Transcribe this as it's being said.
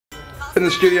in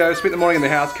the studio, spent the morning in the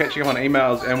house catching up on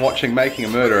emails and watching Making a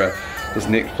Murderer, this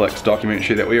Netflix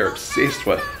documentary that we are obsessed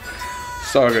with.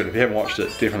 So good. If you haven't watched it,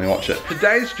 definitely watch it.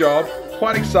 Today's job,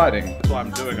 quite exciting. That's why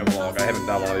I'm doing a vlog. I haven't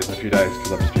done one of these in a few days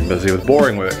because I've just been busy with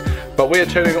boring work. But we are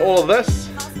turning all of this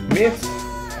mess,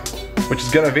 which is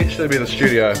going to eventually be the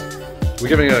studio, we're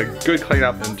giving it a good clean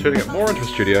up and turning it more into a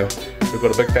studio. We've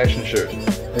got a big fashion shoot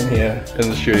in here in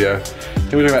the studio. I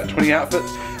think we're doing about 20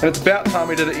 outfits, and it's about time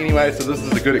we did it anyway, so this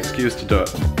is a good excuse to do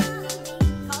it.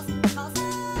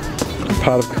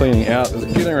 Part of cleaning out is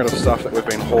getting rid of stuff that we've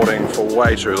been hoarding for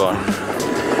way too long.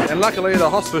 And luckily the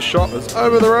hospice shop is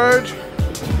over the road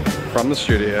from the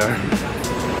studio.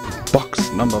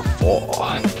 Box number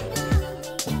 4.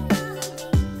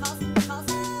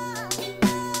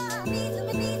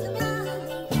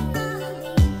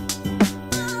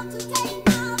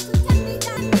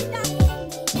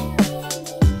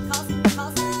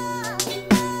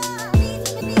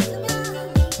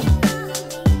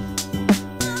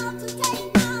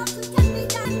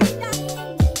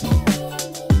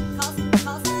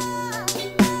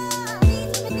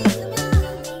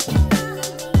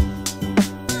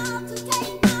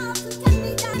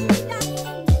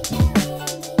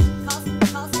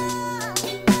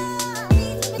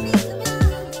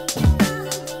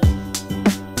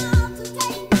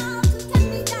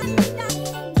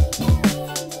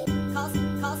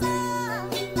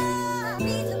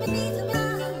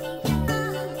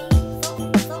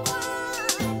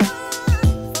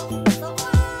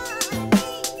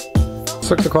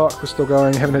 Six o'clock, we're still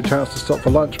going, haven't had a chance to stop for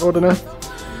lunch or dinner.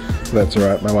 That's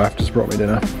alright, my wife just brought me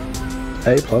dinner.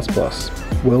 A++,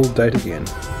 we'll date again.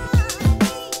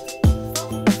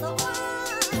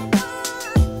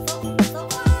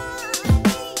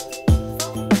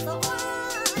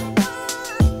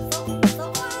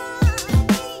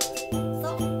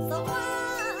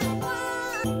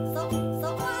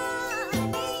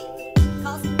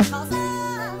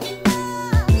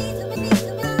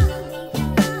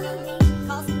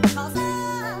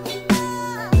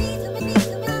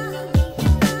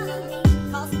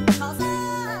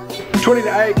 20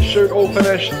 to 8, shoot all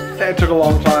finished. That took a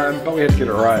long time, but we had to get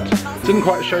it right. Didn't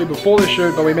quite show you before the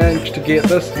shoot, but we managed to get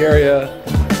this area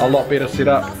a lot better set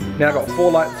up. Now I've got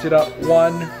 4 lights set up.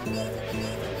 1,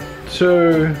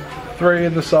 2, 3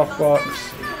 in the softbox,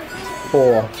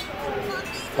 4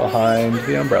 behind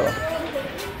the umbrella.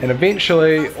 And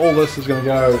eventually all this is going to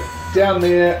go down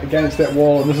there against that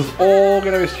wall, and this is all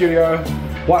going to be studio.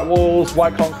 White walls,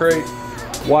 white concrete,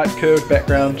 white curved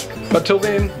background. But till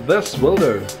then, this will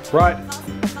do. Right,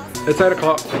 it's 8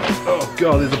 o'clock. Oh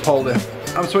god, there's a pole there.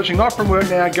 I'm switching off from work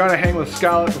now, going to hang with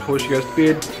Scarlett before she goes to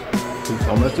bed. It's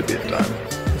almost at bedtime.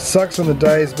 It sucks when the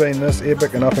day's been this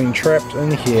epic and I've been trapped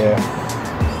in here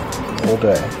all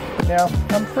day. But now,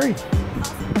 I'm free.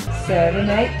 7,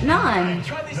 8, 9.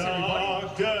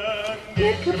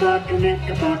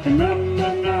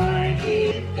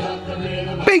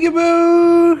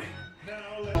 Peekaboo!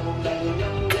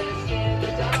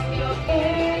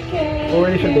 All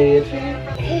ready for bed.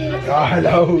 Oh,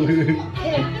 hello.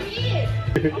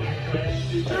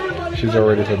 She's all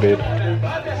ready for bed.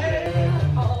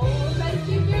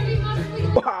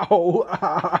 Wow,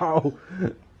 ow.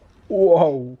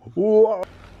 Whoa, whoa.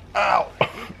 Ow.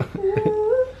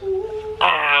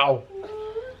 Ow.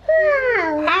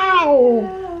 Ow.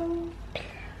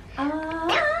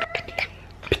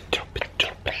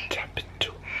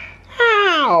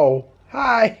 Ow.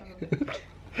 Hi.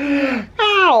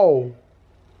 Ow.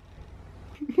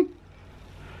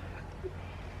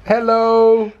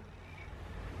 Hello.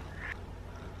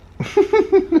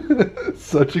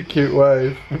 Such a cute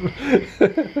wave.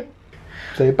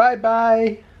 Say bye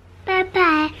bye. Bye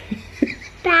bye.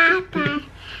 Bye bye.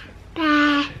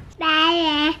 Bye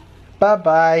bye. Bye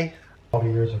bye. All the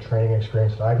years of training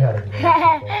experience that I've had in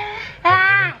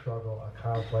struggle, a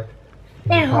conflict.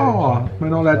 Oh, we're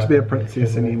not allowed to be a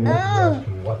princess anymore.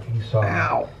 What you saw.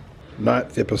 Ow.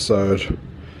 9th episode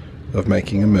of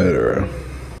Making a Murderer.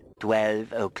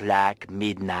 12 o'clock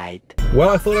midnight. Well,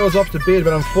 I thought I was off to bed,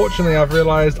 but unfortunately I've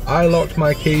realised I locked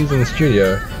my keys in the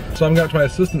studio. So I'm going to my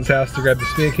assistant's house to grab the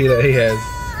spare key that he has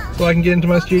so I can get into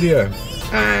my studio.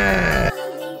 Ah.